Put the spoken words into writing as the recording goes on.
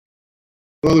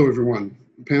Hello, everyone.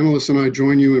 The panelists and I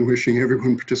join you in wishing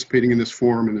everyone participating in this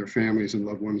forum and their families and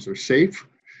loved ones are safe.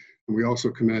 And we also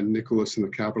commend Nicholas and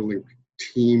the Capital Link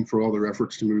team for all their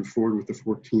efforts to move forward with the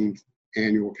 14th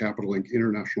annual Capital Link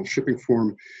International Shipping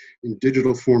Forum in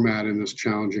digital format in this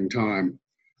challenging time.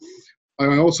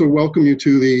 I also welcome you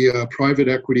to the Private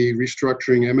Equity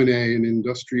Restructuring M&A and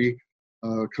Industry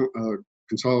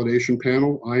Consolidation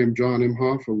panel. I am John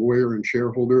Imhoff, a lawyer and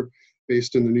shareholder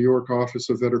based in the New York office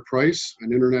of Vedder Price,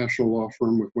 an international law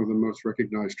firm with one of the most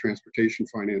recognized transportation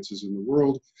finances in the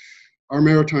world. Our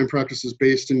maritime practice is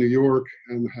based in New York,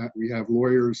 and we have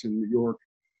lawyers in New York,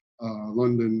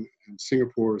 London, and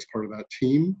Singapore as part of that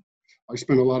team. I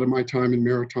spend a lot of my time in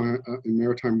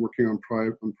maritime working on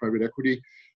private equity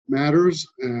matters,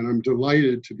 and I'm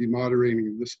delighted to be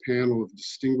moderating this panel of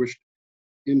distinguished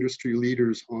industry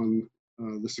leaders on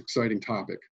this exciting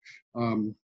topic.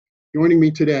 Joining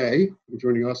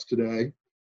us today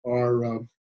are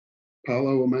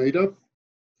Paulo Almeida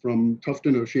from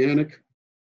Tufton Oceanic,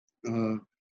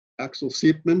 Axel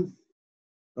Siepmann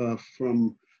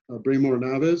from Braemar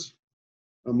Naves,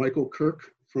 Michael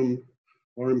Kirk from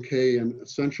RMK and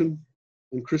Ascension,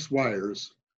 and Chris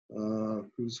Wires,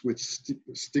 who's with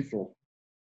Stifel.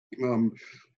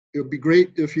 It would be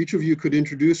great if each of you could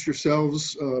introduce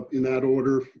yourselves in that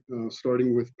order,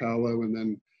 starting with Paulo and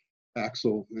then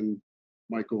Axel and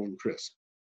Michael and Chris.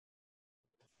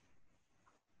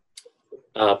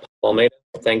 Paul Almeida,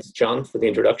 thanks John for the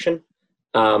introduction.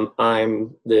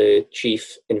 I'm the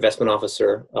Chief Investment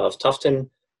Officer of Tufton.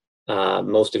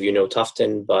 Most of you know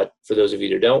Tufton, but for those of you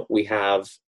who don't, we have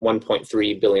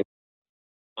 1.3 billion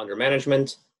under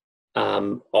management.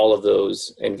 All of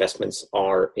those investments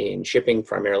are in shipping,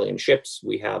 primarily in ships.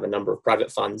 We have a number of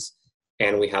private funds,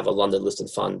 and we have a London listed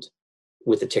fund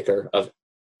with a ticker of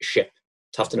SHIP,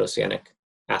 Tufton Oceanic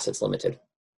Assets Limited.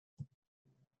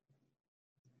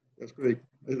 That's great.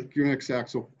 I think you're next,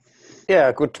 Axel.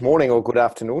 Yeah, good morning or good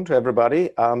afternoon to everybody.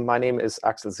 My name is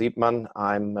Axel Siepmann.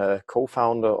 I'm a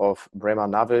co-founder of Braemar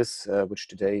Naves, which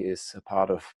today is a part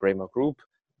of Braemar Group.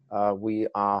 We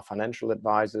are financial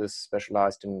advisors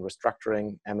specialized in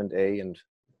restructuring, M&A, and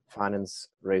finance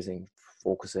raising,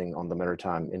 focusing on the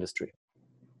maritime industry.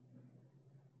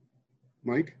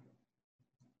 Mike?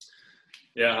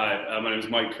 Yeah, hi. My name is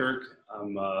Mike Kirk.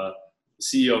 I'm the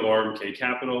CEO of RMK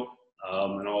Capital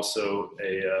and also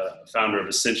a founder of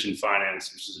Ascension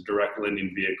Finance, which is a direct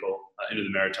lending vehicle into the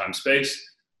maritime space.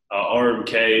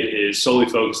 RMK is solely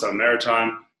focused on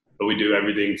maritime, but we do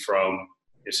everything from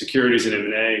securities and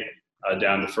M&A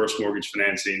down to first mortgage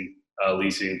financing,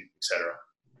 leasing, etc.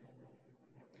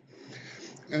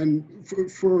 And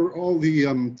for all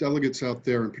the delegates out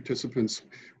there and participants,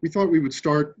 we thought we would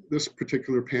start this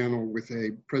particular panel with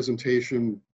a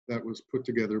presentation that was put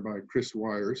together by Chris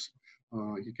Wires.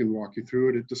 He can walk you through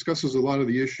it. It discusses a lot of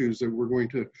the issues that we're going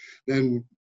to then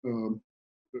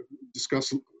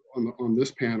discuss on this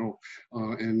panel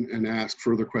and ask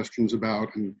further questions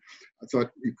about. And I thought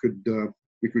we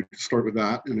could start with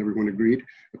that, and everyone agreed.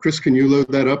 Chris, can you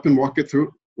load that up and walk us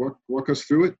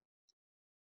through it?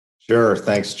 Sure,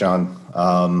 thanks, John.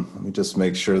 Let me just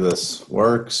make sure this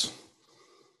works.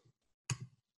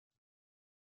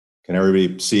 Can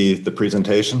everybody see the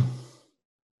presentation?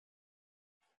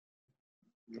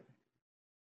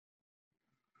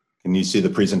 Can you see the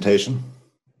presentation?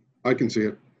 I can see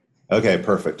it. Okay,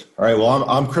 perfect. All right, well,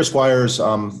 I'm Chris Wires.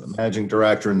 I'm Managing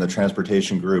Director in the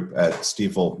Transportation Group at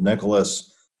Stifel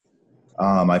Nicolaus.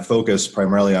 I focus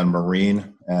primarily on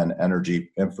marine and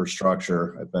energy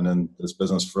infrastructure. I've been in this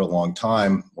business for a long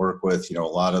time, work with a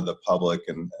lot of the public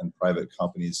and private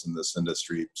companies in this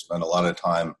industry, spend a lot of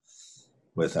time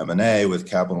with M&A, with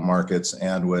capital markets,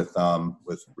 and with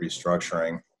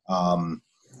restructuring. And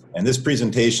this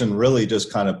presentation really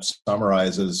just kind of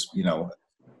summarizes,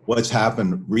 what's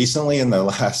happened recently in the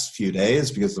last few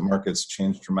days, because the market's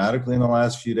changed dramatically in the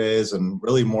last few days, and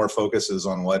really more focuses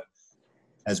on what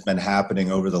has been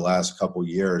happening over the last couple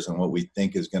years and what we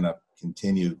think is going to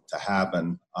continue to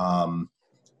happen,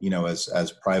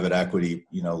 as private equity,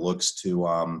 looks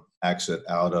to exit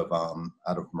out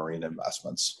of marine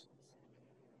investments.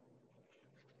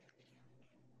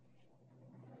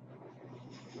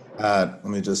 Let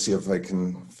me just see if I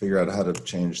can figure out how to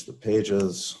change the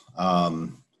pages.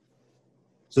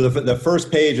 So the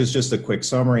first page is just a quick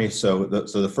summary. So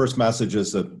the first message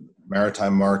is that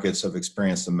maritime markets have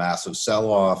experienced a massive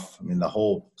sell-off. I mean, the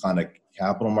whole kind of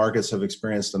capital markets have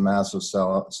experienced a massive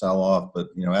sell-off, but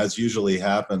as usually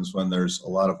happens when there's a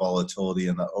lot of volatility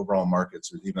in the overall markets,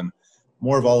 there's even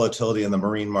more volatility in the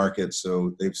marine market,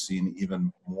 so they've seen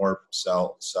even more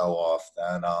sell-off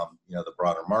than the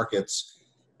broader markets.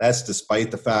 That's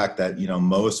despite the fact that,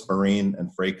 most marine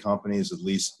and freight companies, at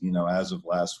least, as of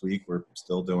last week, were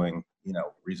still doing,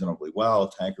 reasonably well.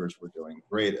 Tankers were doing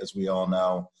great, as we all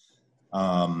know.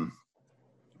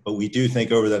 But we do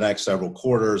think over the next several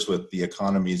quarters, with the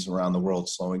economies around the world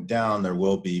slowing down, there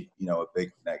will be, a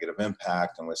big negative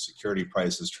impact. And with security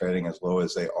prices trading as low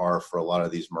as they are for a lot of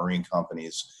these marine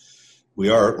companies, we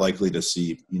are likely to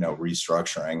see,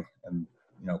 restructuring and,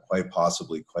 quite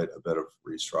possibly quite a bit of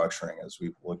restructuring as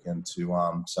we look into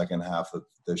second half of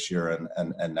this year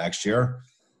and next year.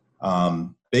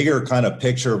 Bigger kind of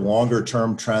picture, longer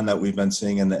term trend that we've been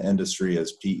seeing in the industry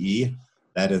is PE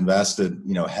that invested,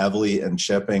 heavily in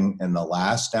shipping in the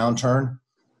last downturn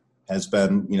has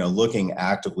been, looking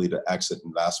actively to exit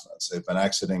investments. They've been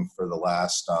exiting for the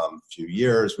last few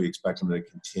years. We expect them to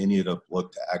continue to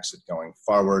look to exit going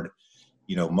forward.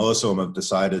 Most of them have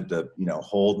decided to,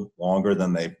 hold longer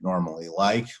than they normally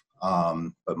like.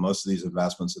 But most of these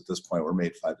investments at this point were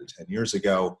made 5 to 10 years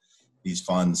ago. These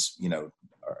funds,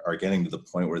 are getting to the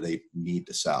point where they need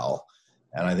to sell.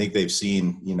 And I think they've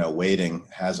seen, waiting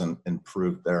hasn't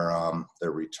improved their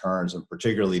returns, and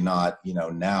particularly not,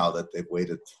 now that they've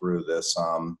waited through this,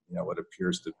 what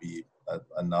appears to be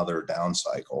another down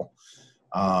cycle.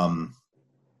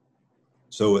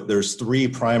 So there's 3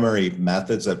 primary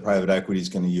methods that private equity is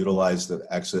going to utilize to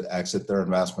exit their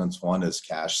investments. One is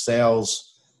cash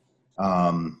sales.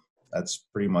 That's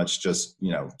pretty much just,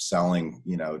 selling,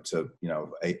 to,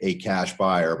 a cash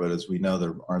buyer. But as we know,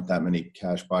 there aren't that many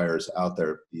cash buyers out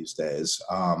there these days.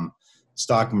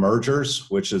 Stock mergers,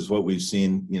 which is what we've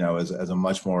seen, as a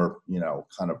much more,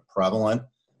 kind of prevalent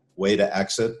way to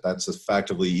exit. That's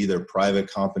effectively either private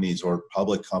companies or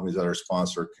public companies that are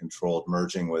sponsor controlled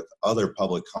merging with other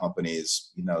public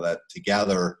companies, that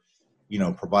together,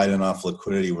 provide enough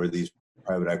liquidity where these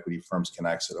private equity firms can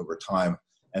exit over time.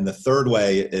 And the third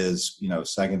way is,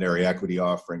 secondary equity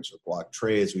offerings or block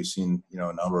trades. We've seen,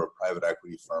 a number of private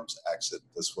equity firms exit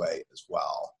this way as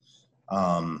well.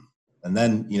 And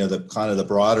then, the kind of the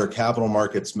broader capital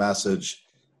markets message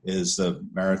is the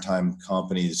maritime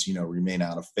companies, remain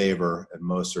out of favor, and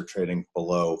most are trading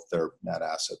below their net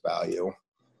asset value.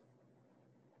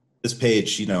 This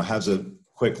page, has a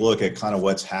quick look at kind of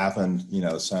what's happened,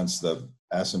 since the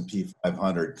S&P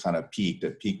 500 kind of peaked.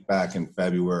 It peaked back in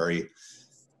February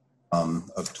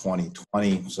of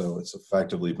 2020, so it's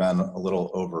effectively been a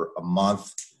little over a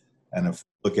month. And if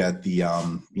we look at the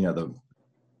the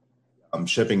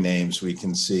shipping names, we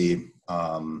can see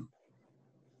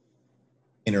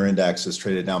container index is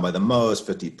traded down by the most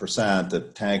 50%. The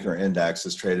tanker index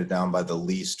is traded down by the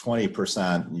least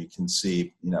 20%. And you can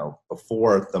see,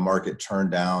 before the market turned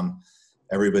down,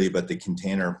 everybody but the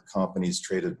container companies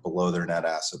traded below their net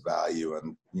asset value,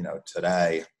 and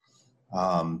today.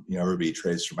 Everybody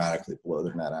trades dramatically below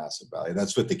their net asset value.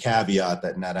 That's with the caveat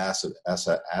that net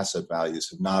asset values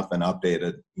have not been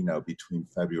updated, between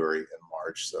February and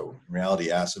March. So in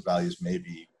reality, asset values may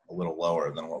be a little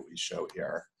lower than what we show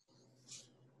here.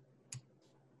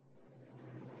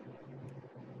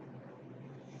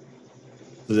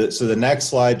 So the next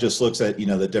slide just looks at,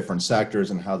 the different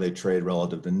sectors and how they trade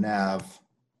relative to NAV.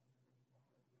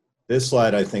 This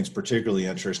slide, I think, is particularly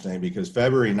interesting because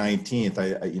February 19th,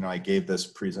 I gave this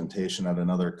presentation at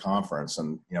another conference,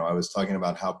 and I was talking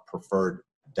about how preferred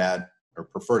debt or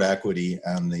preferred equity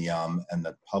and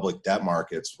the public debt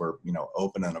markets were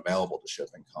open and available to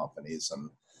shipping companies. And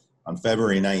on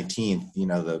February 19th,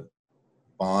 the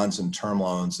bonds and term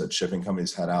loans that shipping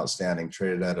companies had outstanding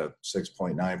traded at a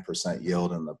 6.9%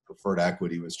 yield, and the preferred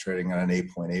equity was trading at an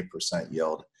 8.8%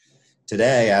 yield.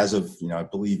 Today, as of I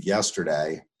believe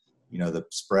yesterday, the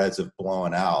spreads have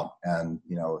blown out, and,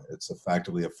 it's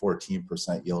effectively a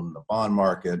 14% yield in the bond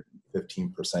market,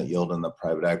 15% yield in the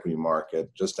private equity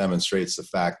market. Just demonstrates the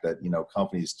fact that,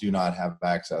 companies do not have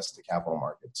access to capital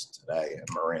markets today in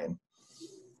marine.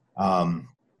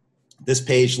 This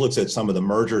page looks at some of the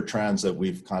merger trends that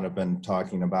we've kind of been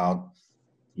talking about.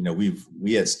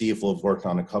 We at Stifel have worked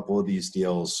on a couple of these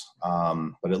deals,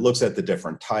 but it looks at the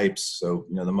different types. So,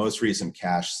 the most recent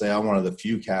cash sale, one of the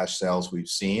few cash sales we've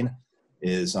seen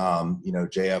is,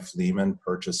 JF Lehman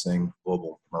purchasing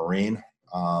Global Marine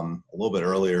a little bit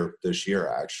earlier this year,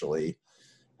 actually.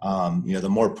 The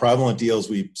more prevalent deals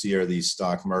we see are these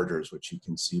stock mergers, which you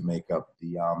can see make up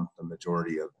the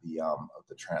majority of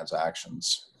the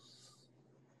transactions.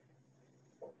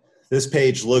 This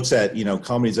page looks at,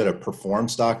 companies that have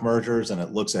performed stock mergers, and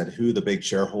it looks at who the big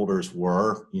shareholders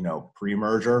were,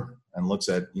 pre-merger, and looks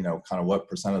at, kind of what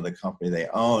percent of the company they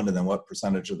owned, and then what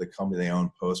percentage of the company they own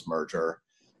post-merger.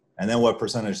 and then what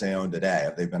percentage they own today.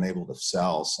 Have they been able to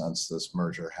sell since this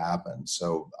merger happened?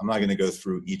 So I'm not going to go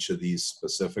through each of these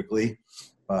specifically,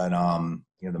 but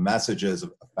the message is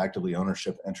effectively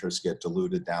ownership interests get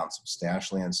diluted down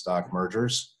substantially in stock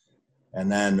mergers.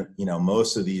 And then,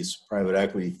 most of these private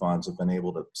equity funds have been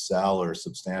able to sell or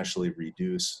substantially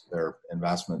reduce their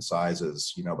investment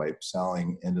sizes, by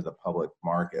selling into the public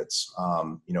markets,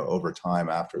 over time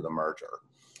after the merger.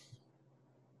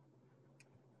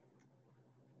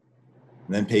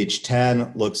 And then page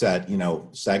 10 looks at,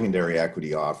 secondary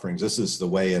equity offerings. This is the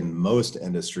way in most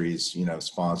industries,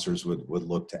 sponsors would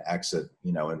look to exit,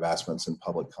 investments in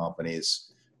public companies.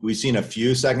 We've seen a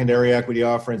few secondary equity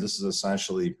offerings. This is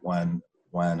essentially when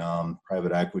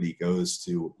private equity goes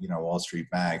to, Wall Street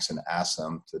banks and asks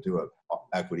them to do an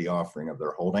equity offering of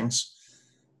their holdings.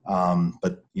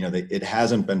 But it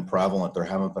hasn't been prevalent. There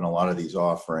haven't been a lot of these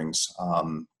offerings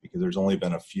because there's only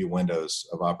been a few windows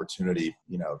of opportunity,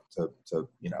 to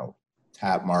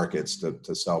tap markets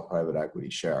to sell private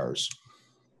equity shares.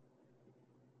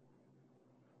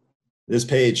 This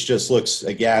page just looks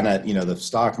again at the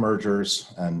stock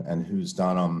mergers and who's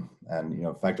done them, and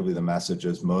effectively the message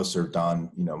is most are done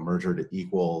merger to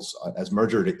equals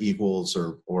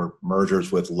or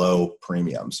mergers with low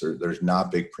premiums. There's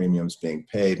not big premiums being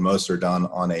paid. Most are done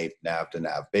on a NAV to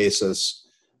NAV basis.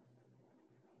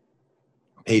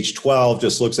 Page 12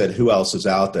 just looks at who else is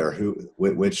out there,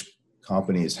 which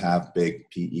companies have big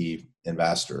PE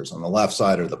investors. On the left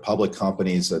side are the public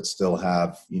companies that still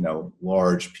have,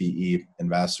 large PE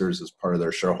investors as part of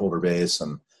their shareholder base.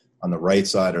 And on the right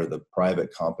side are the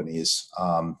private companies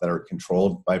that are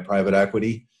controlled by private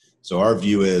equity. So our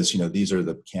view is, these are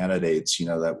the candidates,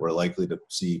 that we're likely to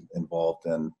see involved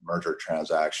in merger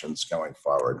transactions going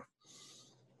forward.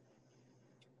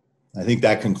 I think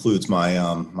that concludes my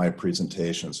my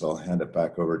presentation. So I'll hand it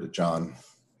back over to John.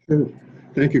 Sure.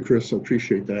 Thank you, Chris. I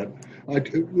appreciate that.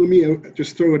 Let me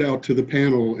just throw it out to the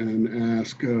panel and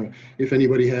ask if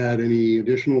anybody had any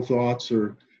additional thoughts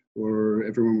or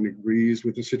everyone agrees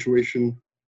with the situation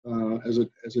as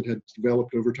it had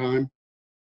developed over time.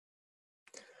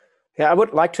 Yeah, I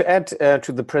would like to add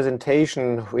to the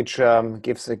presentation, which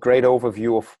gives a great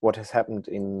overview of what has happened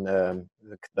in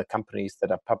the companies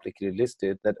that are publicly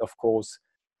listed, that of course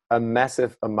a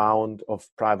massive amount of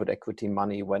private equity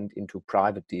money went into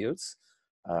private deals,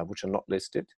 which are not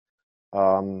listed.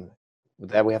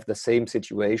 There we have the same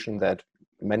situation that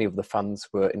many of the funds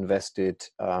were invested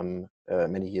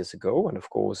many years ago. And of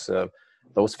course,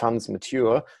 those funds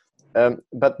mature.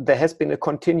 But there has been a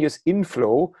continuous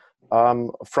inflow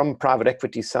from private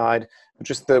equity side.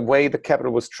 Just the way the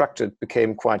capital was structured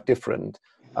became quite different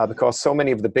because so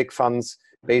many of the big funds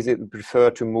basically prefer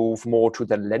to move more to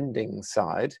the lending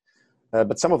side.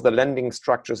 But some of the lending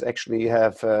structures actually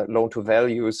have loan to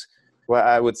values where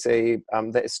I would say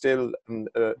there is still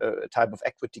a type of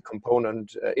equity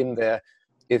component in there.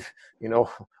 If,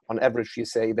 on average, you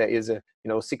say there is a,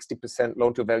 60%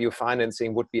 loan to value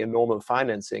financing would be a normal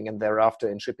financing, and thereafter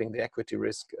in shipping the equity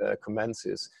risk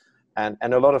commences. And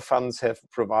a lot of funds have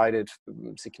provided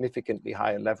significantly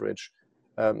higher leverage.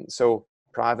 So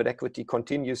private equity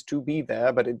continues to be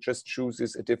there, but it just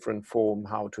chooses a different form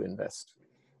how to invest.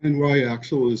 And why,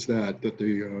 Axel, is that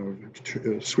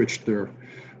they switched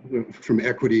from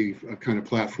equity kind of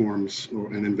platforms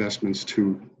and investments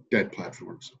to debt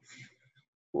platforms?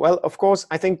 Well, of course,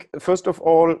 I think, first of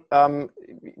all,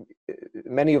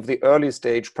 many of the early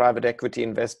stage private equity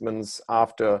investments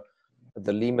after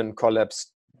the Lehman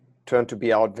collapse turned to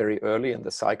be out very early in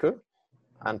the cycle.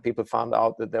 And people found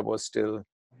out that there was still,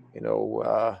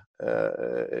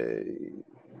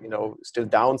 still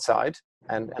downside.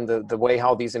 And the way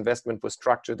how these investments were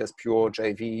structured as pure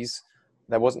JVs,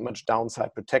 there wasn't much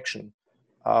downside protection.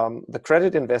 The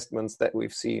credit investments that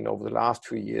we've seen over the last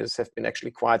few years have been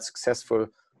actually quite successful,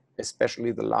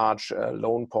 especially the large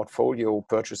loan portfolio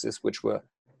purchases, which were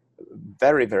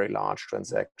very, very large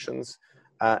transactions.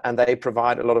 And they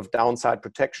provide a lot of downside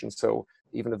protection. So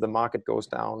even if the market goes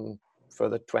down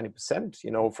further 20%,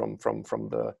 from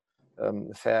the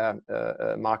fair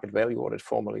market value what it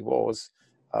formerly was,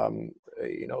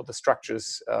 the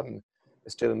structures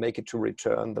still make it to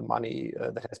return the money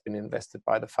that has been invested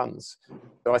by the funds.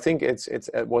 So I think it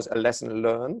was a lesson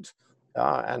learned,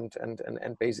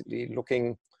 and basically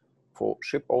looking for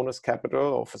ship owners'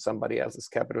 capital or for somebody else's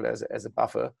capital as a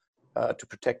buffer to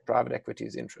protect private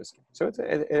equity's interest. So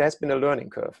it has been a learning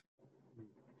curve.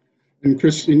 And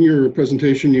Chris, in your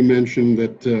presentation, you mentioned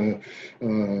that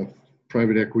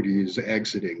private equity is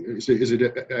exiting. Is it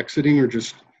exiting or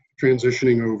just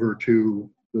transitioning over to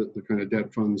the kind of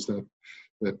debt funds that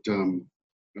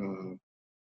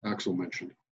Axel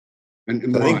mentioned?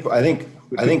 And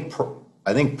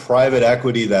I think private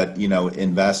equity that,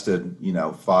 invested,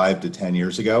 5 to 10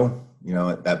 years ago,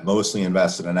 that mostly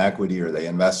invested in equity, or they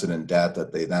invested in debt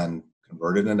that they then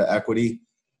converted into equity.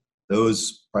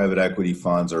 Those private equity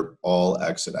funds are all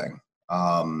exiting.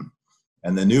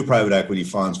 And the new private equity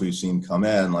funds we've seen come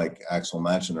in, like Axel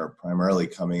mentioned, are primarily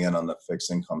coming in on the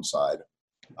fixed income side.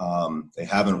 They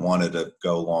haven't wanted to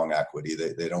go long equity.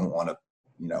 They don't want to,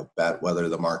 bet whether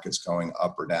the market's going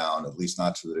up or down, at least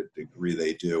not to the degree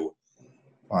they do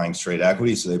buying straight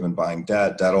equity. So they've been buying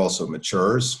debt. Debt also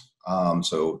matures.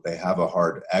 So they have a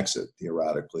hard exit,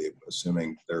 theoretically,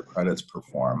 assuming their credits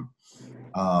perform.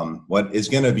 What is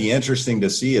going to be interesting to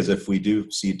see is if we do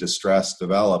see distress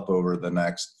develop over the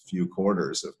next few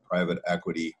quarters, if private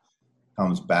equity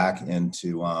comes back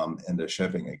into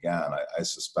shipping again. I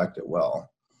suspect it will.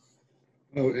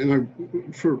 Oh,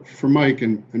 and for Mike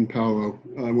and Paolo,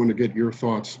 I want to get your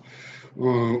thoughts.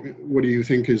 What do you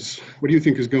think is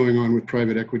going on with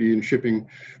private equity and shipping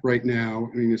right now?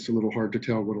 I mean, it's a little hard to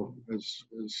tell. As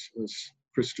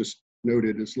Chris just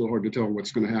noted, it's a little hard to tell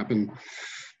what's going to happen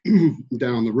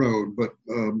down the road. But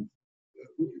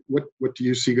what do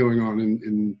you see going on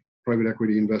in private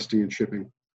equity investing in shipping?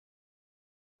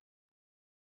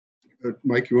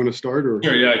 Mike, you want to start? Or?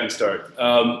 Sure, yeah, I can start.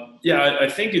 I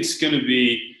think it's going to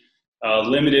be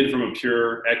limited from a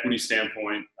pure equity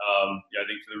standpoint. I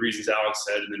think for the reasons Alex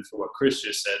said, and then for what Chris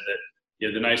just said,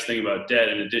 that the nice thing about debt,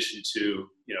 in addition to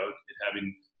it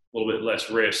having a little bit less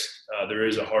risk, there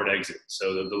is a hard exit.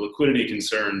 So the liquidity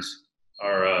concerns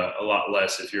are a lot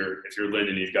less if you're lending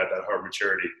and you've got that hard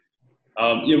maturity.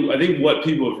 I think what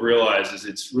people have realized is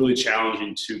it's really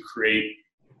challenging to create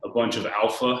a bunch of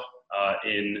alpha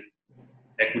in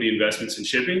equity investments in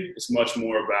shipping. It's much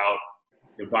more about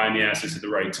buying the assets at the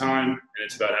right time, and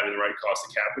it's about having the right cost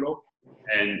of capital.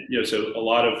 And so a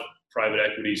lot of private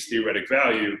equity's theoretic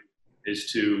value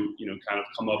is to kind of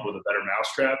come up with a better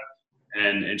mousetrap,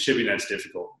 and shipping, that's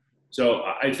difficult. So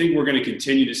I think we're going to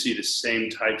continue to see the same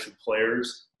types of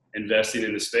players investing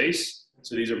in the space.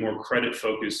 So these are more credit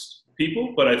focused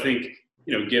people, but I think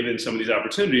given some of these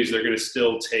opportunities, they're going to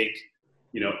still take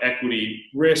equity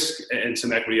risk and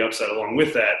some equity upside along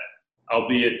with that,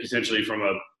 albeit potentially from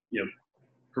a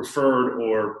preferred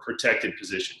or protected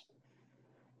position.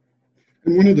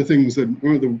 And one of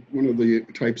the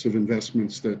types of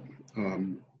investments that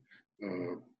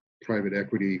private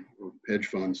equity or hedge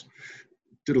funds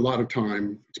spent a lot of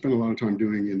time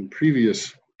doing in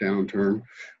previous downturn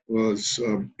was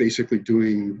basically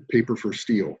doing paper for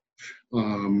steel.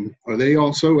 Are they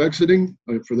also exiting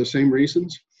for the same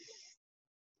reasons?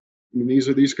 I mean,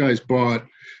 these guys bought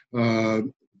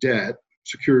debt,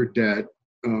 secured debt,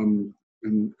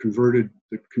 and converted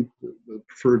the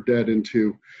preferred debt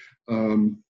into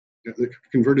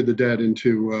converted the debt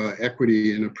into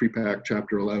equity in a pre-pack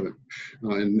Chapter 11,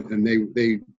 and they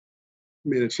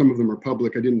made it. Some of them are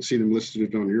public. I didn't see them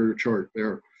listed on your chart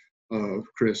there,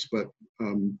 Chris. But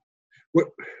what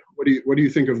do you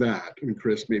think of that? And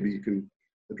Chris, maybe you can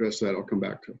address that. I'll come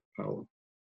back to Paolo.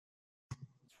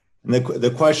 And the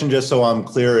question, just so I'm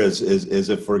clear, is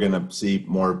if we're going to see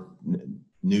more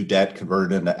new debt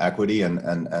converted into equity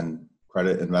and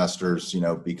credit investors,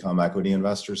 become equity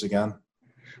investors again?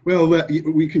 Well,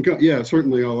 we can go. Yeah,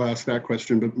 certainly I'll ask that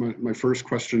question. But my first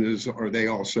question is: are they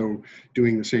also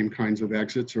doing the same kinds of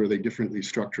exits, or are they differently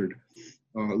structured,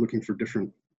 looking for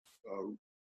different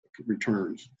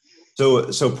returns?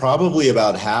 So probably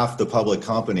about half the public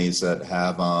companies that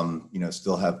have,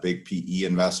 still have big PE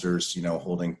investors,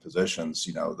 holding positions,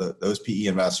 those PE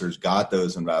investors got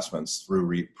those investments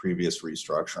through previous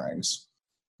restructurings,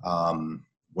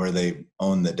 where they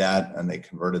own the debt and they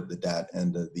converted the debt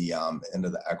into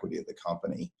the equity of the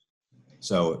company.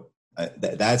 So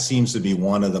that seems to be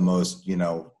one of the most,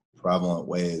 prevalent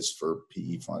ways for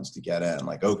PE funds to get in.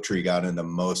 Like Oaktree got into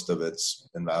most of its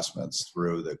investments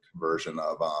through the conversion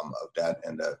of debt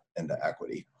into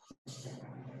equity.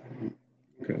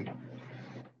 Okay.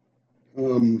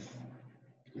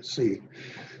 Let's see.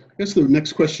 I guess the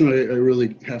next question I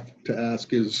really have to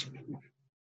ask is,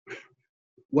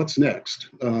 what's next?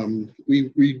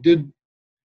 We did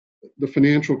the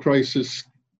financial crisis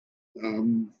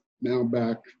now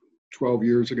back 12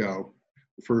 years ago.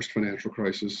 First financial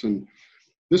crisis, and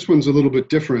this one's a little bit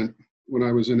different. When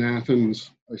I was in Athens,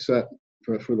 I sat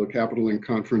for the Capital Link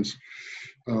conference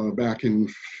back in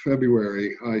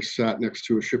February. I sat next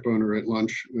to a ship owner at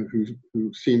lunch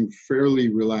who seemed fairly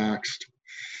relaxed,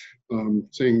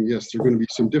 saying yes, there are going to be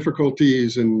some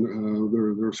difficulties, and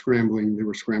they're scrambling. They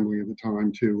were scrambling at the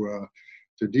time to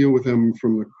deal with them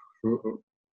from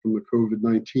the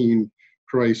COVID-19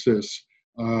 crisis.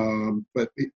 but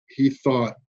he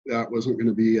thought that wasn't going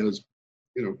to be as,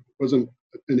 wasn't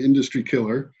an industry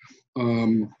killer,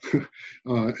 and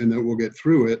that we'll get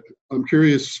through it. I'm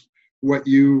curious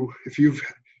if you've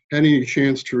had any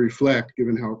chance to reflect,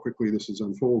 given how quickly this has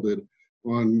unfolded,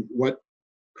 on what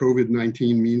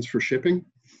COVID-19 means for shipping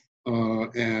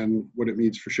and what it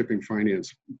means for shipping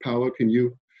finance. Paolo, can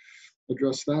you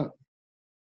address that?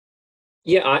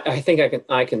 Yeah, I think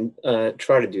I can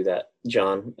try to do that,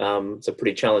 John. It's a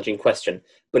pretty challenging question,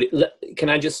 but can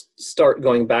I just start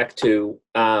going back to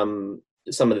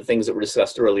some of the things that were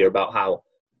discussed earlier about how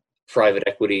private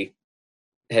equity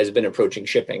has been approaching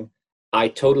shipping? I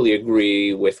totally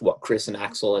agree with what Chris and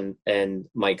Axel and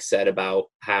Mike said about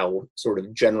how sort of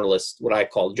generalist, what I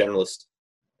call generalist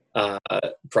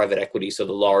private equity, so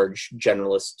the large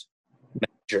generalist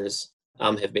managers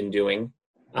have been doing.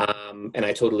 And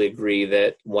I totally agree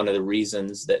that one of the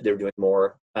reasons that they're doing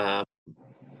more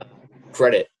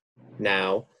credit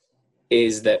now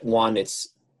is that, one, it's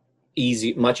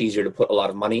much easier to put a lot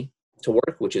of money to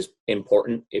work, which is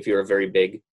important if you're a very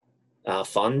big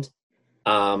fund.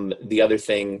 The other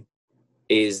thing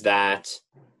is that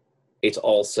it's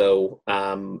also,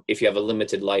 if you have a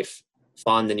limited life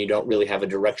fund and you don't really have a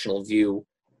directional view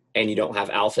and you don't have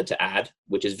alpha to add,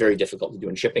 which is very difficult to do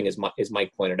in shipping, as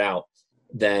Mike pointed out,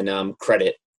 then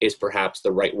credit is perhaps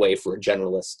the right way for a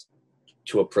generalist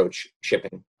to approach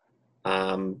shipping.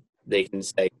 They can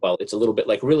say, well, it's a little bit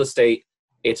like real estate.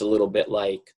 It's a little bit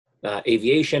like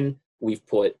aviation. We've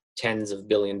put tens of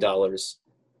billion dollars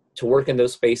to work in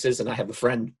those spaces. And I have a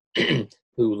friend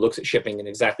who looks at shipping in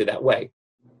exactly that way,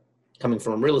 coming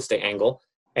from a real estate angle.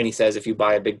 And he says, if you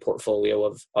buy a big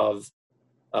portfolio of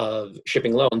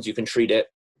shipping loans, you can treat it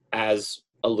as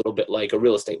a little bit like a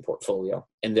real estate portfolio.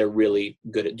 And they're really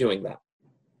good at doing that.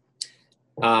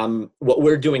 What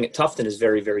we're doing at Tufton is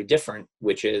very, very different,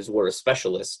 which is we're a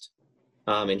specialist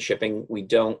in shipping. We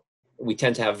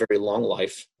tend to have very long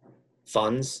life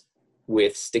funds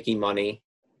with sticky money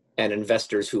and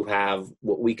investors who have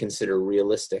what we consider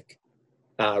realistic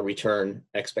return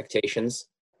expectations.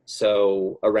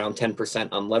 So around 10%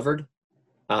 unlevered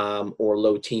or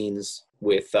low teens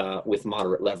with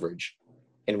moderate leverage.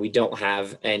 And we don't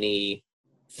have any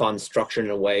funds structured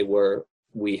in a way where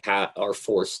we are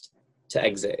forced to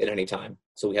exit at any time.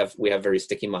 So we have very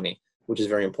sticky money, which is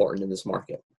very important in this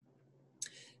market.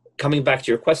 Coming back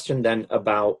to your question then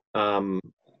about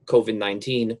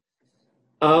COVID-19,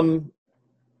 I don't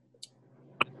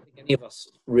think any of us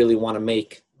really want to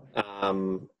make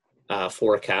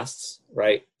forecasts,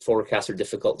 right? Forecasts are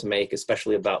difficult to make,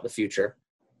 especially about the future.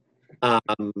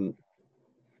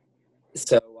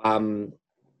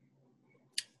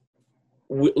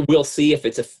 We'll see if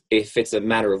it's a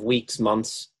matter of weeks,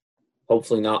 months,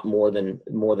 hopefully not more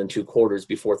than 2 quarters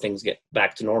before things get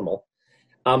back to normal.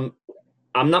 I'm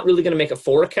not really going to make a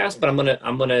forecast, but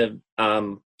I'm going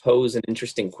to pose an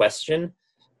interesting question,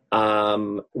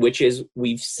 which is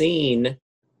we've seen.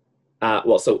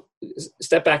 So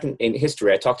step back in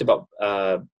history. I talked about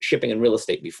shipping and real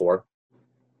estate before.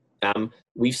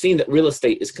 We've seen that real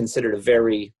estate is considered a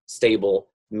very stable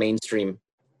mainstream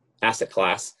asset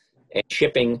class, and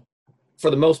shipping, for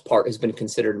the most part, has been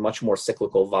considered much more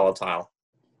cyclical, volatile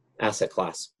asset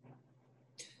class.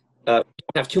 We don't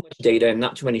have too much data, and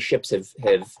not too many ships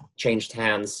have changed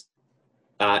hands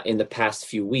in the past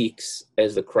few weeks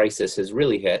as the crisis has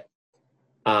really hit.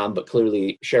 But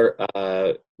clearly,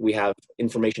 we have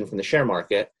information from the share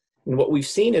market. And what we've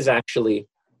seen is actually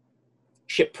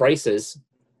ship prices,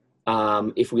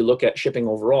 if we look at shipping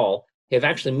overall, have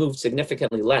actually moved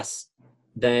significantly less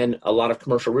than a lot of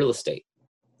commercial real estate.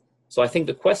 So I think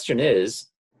the question is,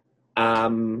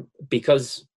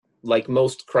 because like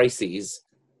most crises,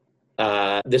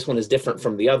 this one is different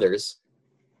from the others,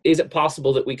 is it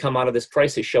possible that we come out of this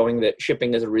crisis showing that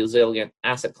shipping is a resilient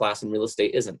asset class and real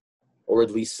estate isn't? Or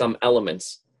at least some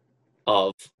elements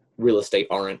of real estate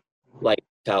aren't, like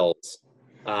hotels,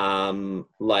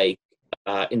 like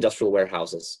industrial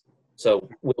warehouses. So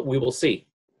we will see.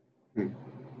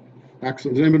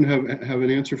 Axel, does anyone have an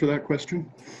answer for that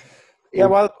question? Yeah,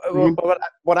 well,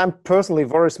 what I'm personally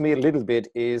worries me a little bit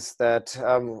is that,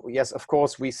 yes, of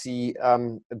course, we see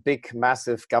big,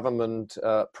 massive government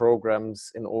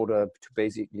programs in order to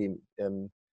basically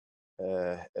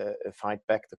fight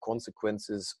back the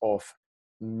consequences of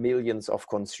millions of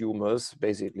consumers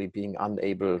basically being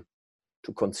unable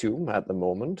to consume at the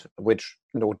moment, which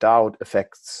no doubt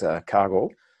affects cargo.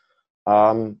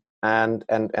 And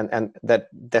that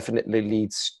definitely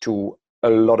leads to a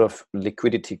lot of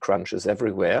liquidity crunches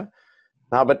everywhere.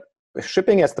 Now, but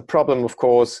shipping has the problem, of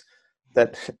course,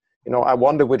 that I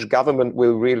wonder which government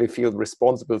will really feel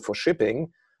responsible for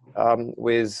shipping,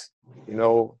 with,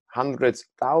 hundreds,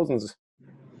 thousands,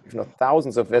 if not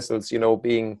thousands of vessels,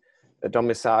 being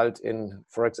domiciled in,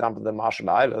 for example, the Marshall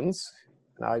Islands.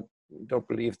 And I don't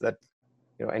believe that,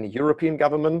 any European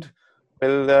government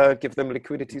will give them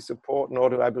liquidity support, nor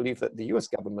do I believe that the US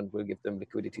government will give them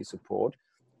liquidity support.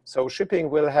 So shipping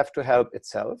will have to help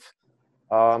itself.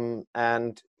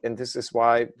 And this is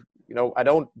why, I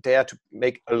don't dare to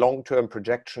make a long-term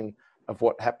projection of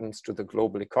what happens to the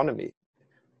global economy.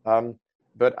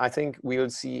 But I think we'll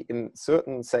see in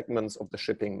certain segments of the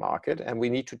shipping market, and we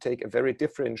need to take a very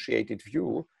differentiated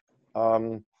view.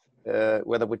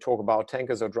 Whether we talk about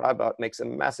tankers or dry bulk makes a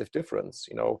massive difference.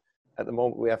 At the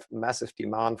moment, we have massive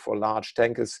demand for large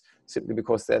tankers simply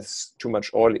because there's too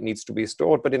much oil, it needs to be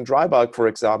stored. But in dry bulk, for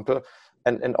example,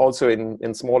 and also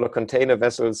in smaller container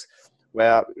vessels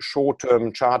where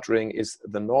short-term chartering is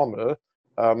the normal,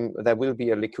 there will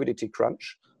be a liquidity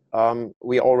crunch.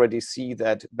 We already see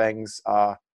that banks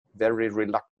are very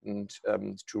reluctant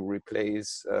to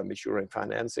replace maturing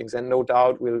financings, and no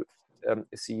doubt we'll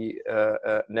see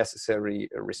necessary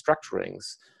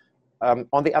restructurings.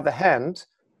 On the other hand,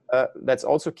 let's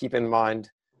also keep in mind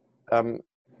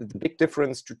the big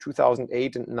difference to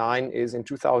 2008 and 2009 is in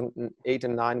 2008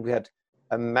 and 2009 we had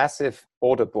a massive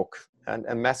order book and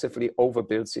a massively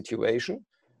overbuilt situation.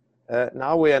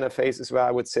 Now we're in a phase where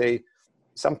I would say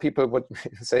some people would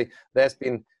say there's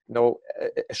been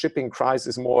a shipping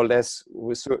crisis more or less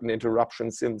with certain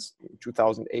interruptions since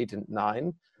 2008 and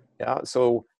 2009. Yeah,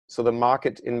 so the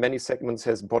market in many segments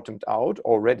has bottomed out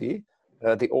already.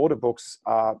 The order books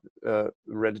are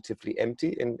relatively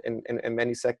empty in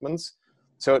many segments.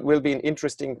 So it will be an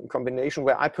interesting combination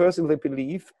where I personally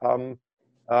believe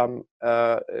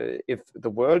if the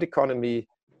world economy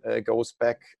goes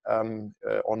back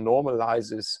or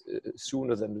normalizes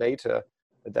sooner than later,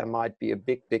 there might be a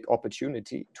big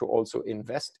opportunity to also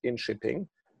invest in shipping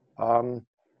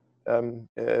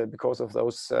because of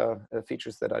those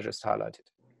features that I just highlighted.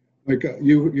 Like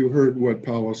you heard what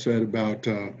Paolo said about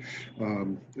how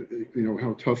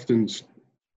Tufton's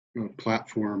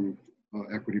platform,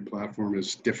 equity platform,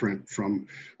 is different from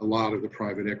a lot of the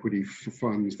private equity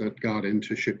funds that got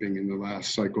into shipping in the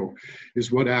last cycle.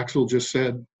 Is what Axel just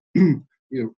said,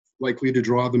 likely to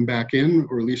draw them back in,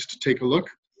 or at least to take a look?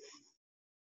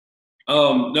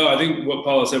 No, I think what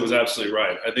Paolo said was absolutely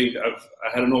right. I think I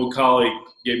had an old colleague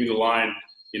gave me the line,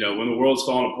 when the world's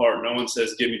falling apart, no one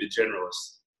says, give me the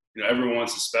generalist. Everyone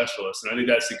wants a specialist. And I think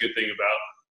that's the good thing about,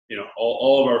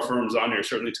 all of our firms on here,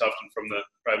 certainly Tufton from the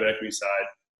private equity side.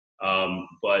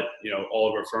 But, all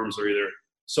of our firms are either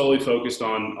solely focused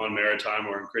on maritime,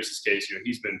 or in Chris's case,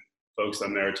 he's been focused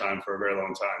on maritime for a very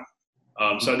long time.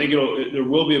 So I think there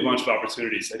will be a bunch of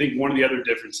opportunities. I think one of the other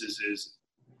differences is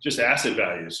just asset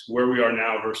values, where we are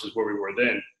now versus where we were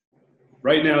then.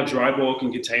 Right now, dry bulk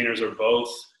and containers are both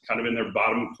kind of in their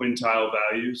bottom quintile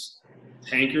values.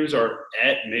 Tankers are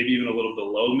at maybe even a little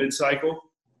below mid-cycle.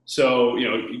 So,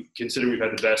 considering we've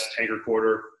had the best tanker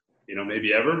quarter,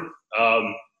 maybe ever.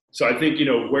 So I think,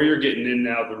 where you're getting in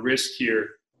now, the risk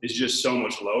here is just so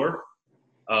much lower.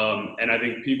 And I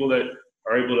think people that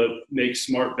are able to make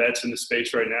smart bets in the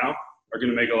space right now are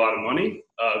going to make a lot of money.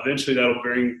 Eventually that'll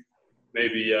bring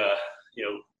maybe,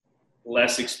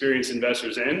 less experienced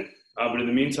investors in. But in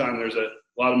the meantime, there's a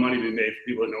lot of money to be made for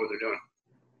people that know what they're doing.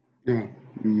 Yeah.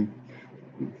 Mm-hmm.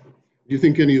 Do you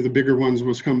think any of the bigger ones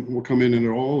will come in at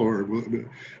all, or the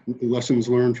lessons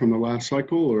learned from the last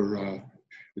cycle, or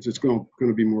is it going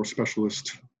to be more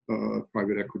specialist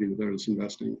private equity that is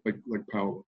investing, like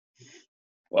Paolo?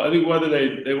 Well, I think whether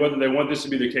they want this to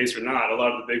be the case or not, a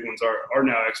lot of the big ones are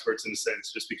now experts in a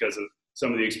sense, just because of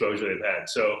some of the exposure they've had.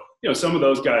 So some of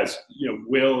those guys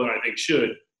will, and I think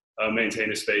should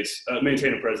maintain a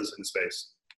presence in the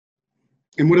space.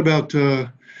 And what about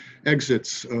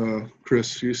exits,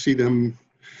 Chris? You see them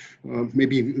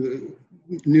maybe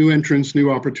new entrants,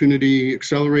 new opportunity,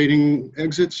 accelerating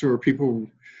exits, or are people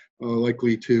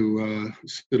likely to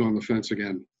sit on the fence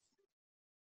again?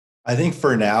 I think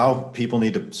for now, people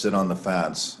need to sit on the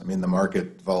fence. I mean, the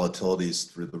market volatility is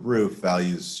through the roof.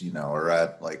 Values, are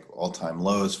at like all-time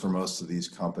lows for most of these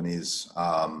companies.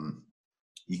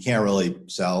 You can't really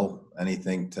sell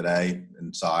anything today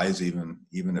in size, even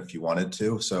if you wanted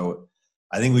to. So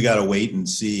I think we got to wait and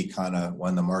see kind of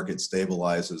when the market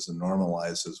stabilizes and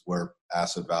normalizes where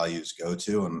asset values go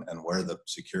to and where the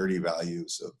security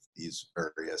values of these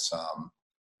various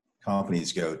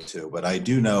companies go to. But I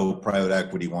do know private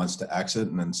equity wants to exit,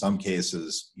 and in some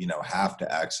cases, have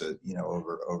to exit,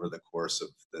 over the course of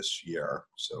this year.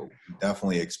 So we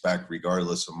definitely expect,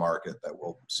 regardless of market, that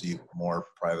we'll see more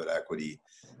private equity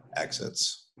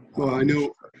exits. Well, I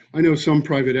know some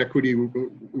private equity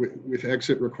with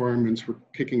exit requirements were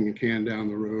kicking the can down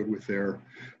the road with their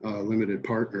limited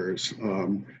partners.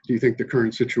 Do you think the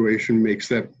current situation makes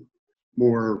that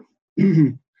more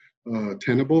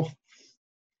tenable?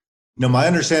 No, my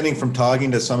understanding from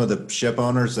talking to some of the ship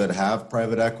owners that have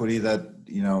private equity, that,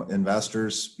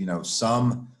 investors,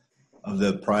 some of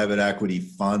the private equity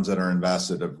funds that are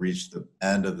invested have reached the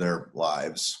end of their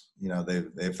lives. They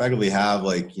effectively have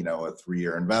a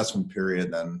 3-year investment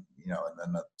period, then, and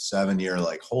then a 7-year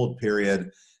hold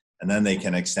period, and then they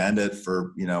can extend it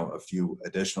for, a few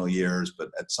additional years. But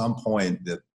at some point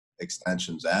the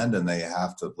extensions end and they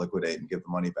have to liquidate and give the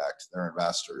money back to their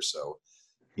investors. So,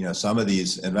 some of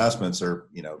these investments are,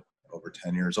 over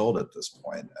 10 years old at this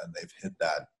point, and they've hit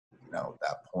that,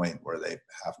 that point where they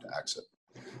have to exit.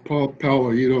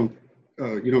 Paolo, you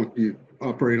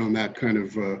operate on that kind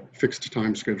of fixed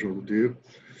time schedule, do you?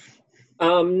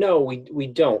 No, we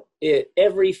don't.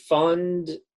 Every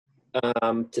fund,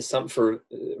 for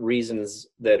reasons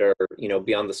that are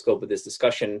beyond the scope of this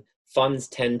discussion, funds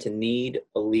tend to need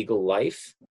a legal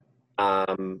life,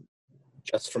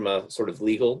 just from a sort of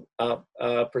legal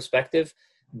perspective.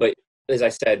 But as I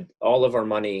said, all of our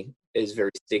money is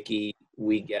very sticky.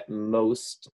 We get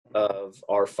most of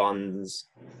our funds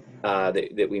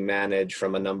that we manage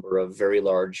from a number of very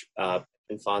large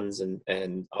funds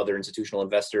and other institutional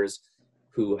investors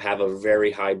who have a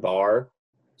very high bar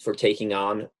for taking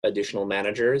on additional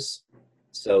managers.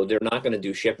 So they're not going to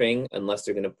do shipping unless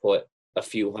they're going to put a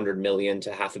few $100 million to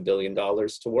 $500 million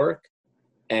to work.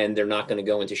 And they're not going to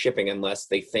go into shipping unless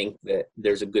they think that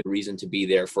there's a good reason to be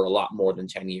there for a lot more than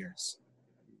 10 years.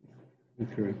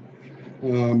 Okay.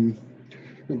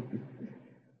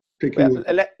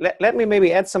 Let me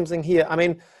maybe add something here. I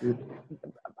mean,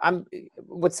 I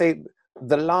would say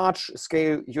the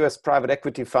large-scale U.S. private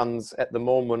equity funds at the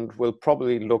moment will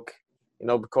probably look,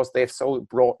 because they have so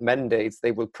broad mandates,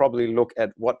 they will probably look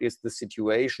at what is the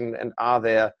situation and are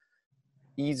there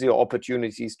easier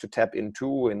opportunities to tap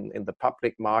into in the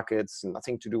public markets,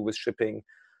 nothing to do with shipping,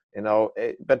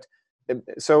 But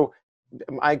so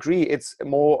I agree, it's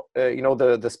more,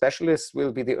 the specialists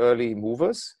will be the early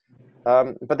movers.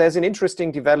 But there's an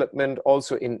interesting development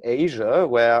also in Asia,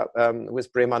 where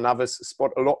with Braemar Navis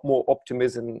spot a lot more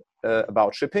optimism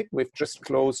about shipping. We've just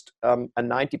closed a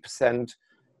 90%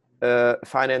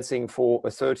 financing for a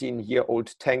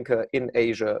 13-year-old tanker in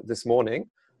Asia this morning,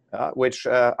 which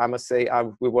I must say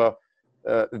we were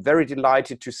very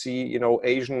delighted to see,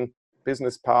 Asian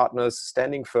business partners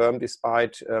standing firm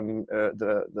despite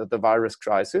the virus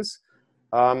crisis.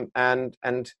 And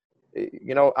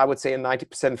I would say a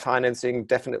 90% financing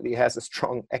definitely has a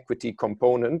strong equity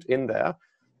component in there.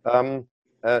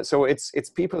 So it's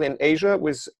people in Asia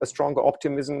with a stronger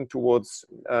optimism towards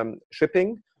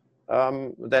shipping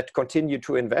that continue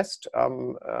to invest.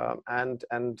 And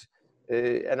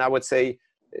I would say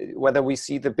whether we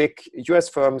see the big US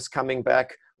firms coming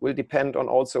back will depend on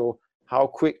also how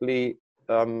quickly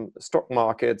stock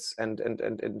markets and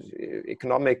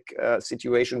economic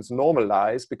situations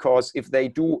normalize, because if they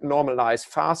do normalize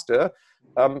faster,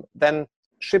 then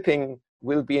shipping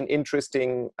will be an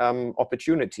interesting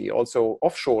opportunity. Also,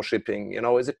 offshore shipping,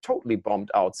 is a totally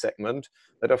bombed out segment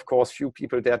that, of course, few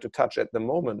people dare to touch at the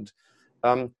moment.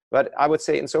 But I would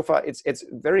say, insofar, it's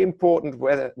very important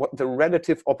what the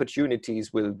relative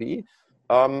opportunities will be.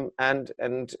 And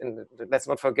let's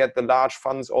not forget the large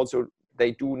funds also,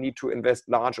 they do need to invest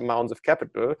large amounts of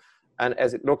capital. And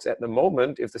as it looks at the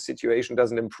moment, if the situation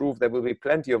doesn't improve, there will be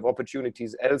plenty of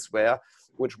opportunities elsewhere,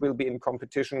 which will be in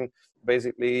competition,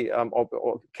 basically,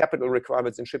 or capital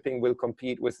requirements in shipping will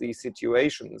compete with these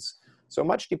situations. So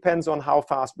much depends on how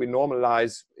fast we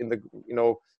normalize in the,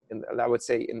 I would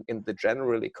say in the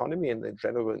general economy, in the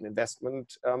general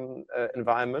investment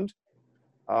environment.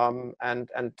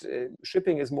 And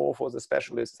shipping is more for the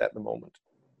specialists at the moment.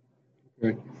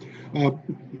 Okay.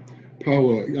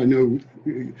 Paolo, I know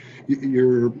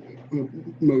you're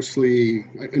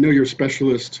you're a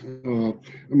specialist. I'm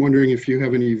wondering if you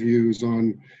have any views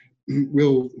on,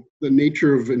 will the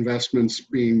nature of investments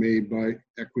being made by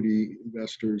equity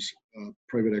investors,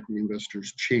 private equity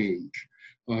investors, change?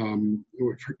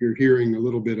 You're hearing a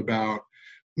little bit about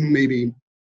maybe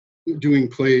doing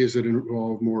plays that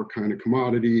involve more kind of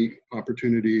commodity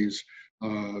opportunities,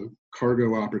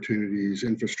 cargo opportunities,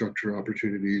 infrastructure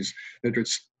opportunities, that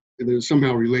is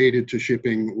somehow related to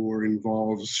shipping or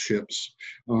involves ships.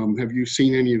 Have you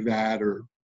seen any of that, or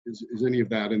is any of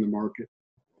that in the market?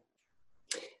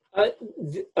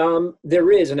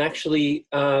 There is, and actually,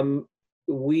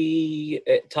 we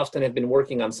at Tufton have been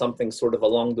working on something sort of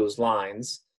along those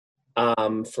lines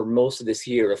for most of this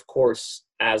year, of course,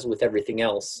 as with everything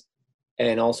else,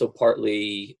 and also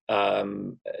partly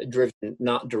driven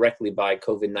not directly by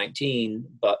COVID-19,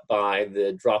 but by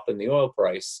the drop in the oil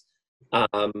price.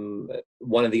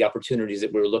 One of the opportunities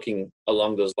that we were looking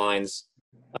along those lines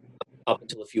up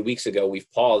until a few weeks ago, we've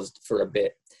paused for a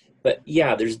bit. But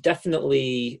yeah, there's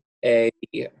definitely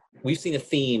we've seen a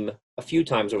theme a few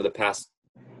times over the past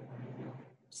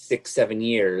 6-7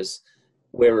 years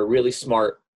where a really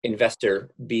smart investor,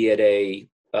 be it a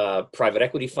private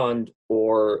equity fund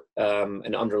or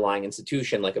an underlying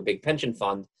institution like a big pension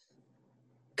fund,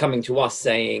 coming to us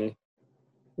saying,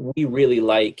 we really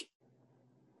like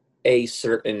a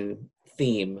certain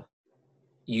theme,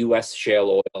 US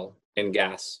shale oil and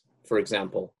gas, for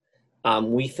example.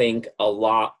 We think a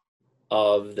lot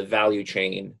of the value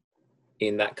chain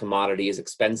in that commodity is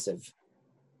expensive,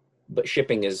 but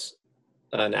shipping is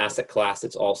an asset class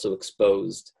that's also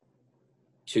exposed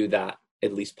to that,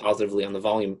 at least positively on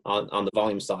the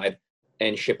volume side,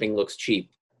 and shipping looks cheap.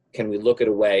 Can we look at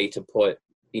a way to put,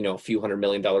 a few $100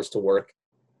 million to work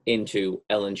into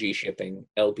LNG shipping,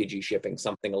 LPG shipping,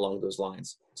 something along those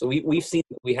lines? So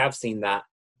we have seen that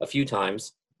a few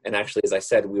times, and actually, as I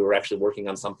said, we were actually working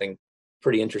on something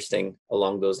pretty interesting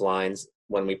along those lines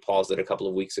when we paused it a couple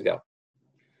of weeks ago.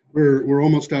 We're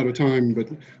almost out of time, but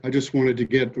I just wanted to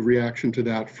get a reaction to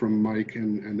that from Mike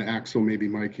and Axel. Maybe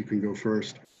Mike, you can go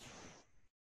first.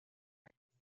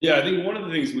 Yeah, I think one of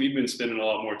the things we've been spending a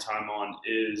lot more time on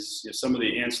is some of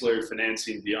the ancillary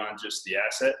financing beyond just the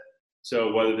asset.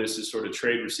 So whether this is sort of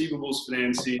trade receivables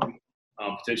financing,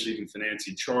 potentially even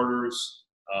financing charters,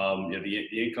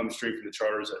 the income stream from the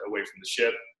charters away from the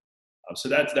ship. So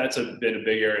that's been a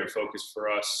big area of focus for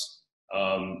us.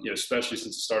 Especially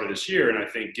since the start of this year. And I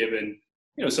think given,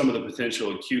 some of the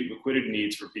potential acute liquidity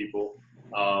needs for people,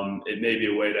 it may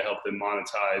be a way to help them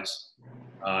monetize.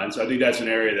 And so I think that's an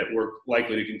area that we're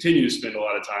likely to continue to spend a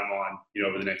lot of time on,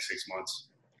 over the next 6 months.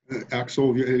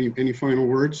 Axel, any final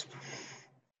words?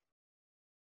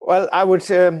 Well, I would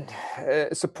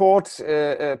support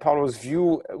Paulo's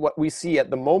view. What we see at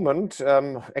the moment,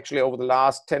 actually over the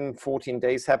last 10, 14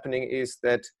 days happening, is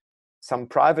that some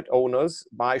private owners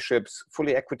buy ships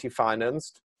fully equity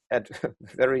financed at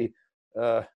very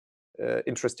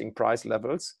interesting price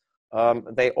levels.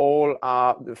 They all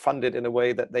are funded in a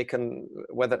way that they can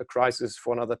weather a crisis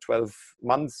for another 12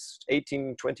 months,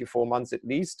 18, 24 months at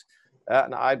least.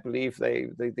 And I believe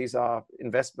these are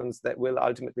investments that will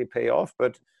ultimately pay off.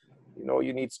 But,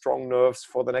 you need strong nerves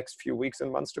for the next few weeks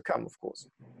and months to come, of course.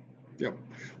 Yeah.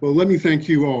 Well, let me thank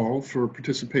you all for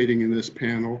participating in this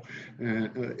panel.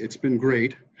 It's been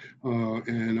great.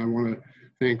 And I want to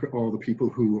thank all the people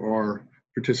who are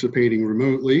participating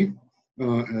remotely,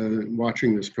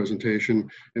 watching this presentation.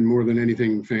 And more than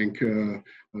anything, thank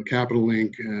Capital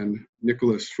Link and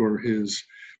Nicholas for his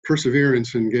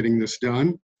perseverance in getting this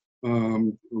done.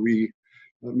 We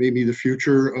may be the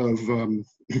future of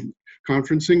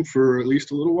conferencing for at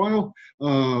least a little while,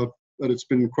 but it's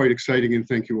been quite exciting, and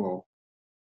thank you all.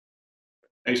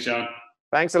 Thanks, John.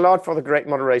 Thanks a lot for the great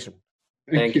moderation.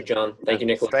 Thank you, John. Thank you,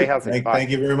 Nicholas. Stay healthy. Thank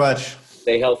you very much.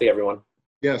 Stay healthy, everyone.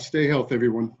 Yeah, stay healthy,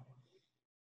 everyone.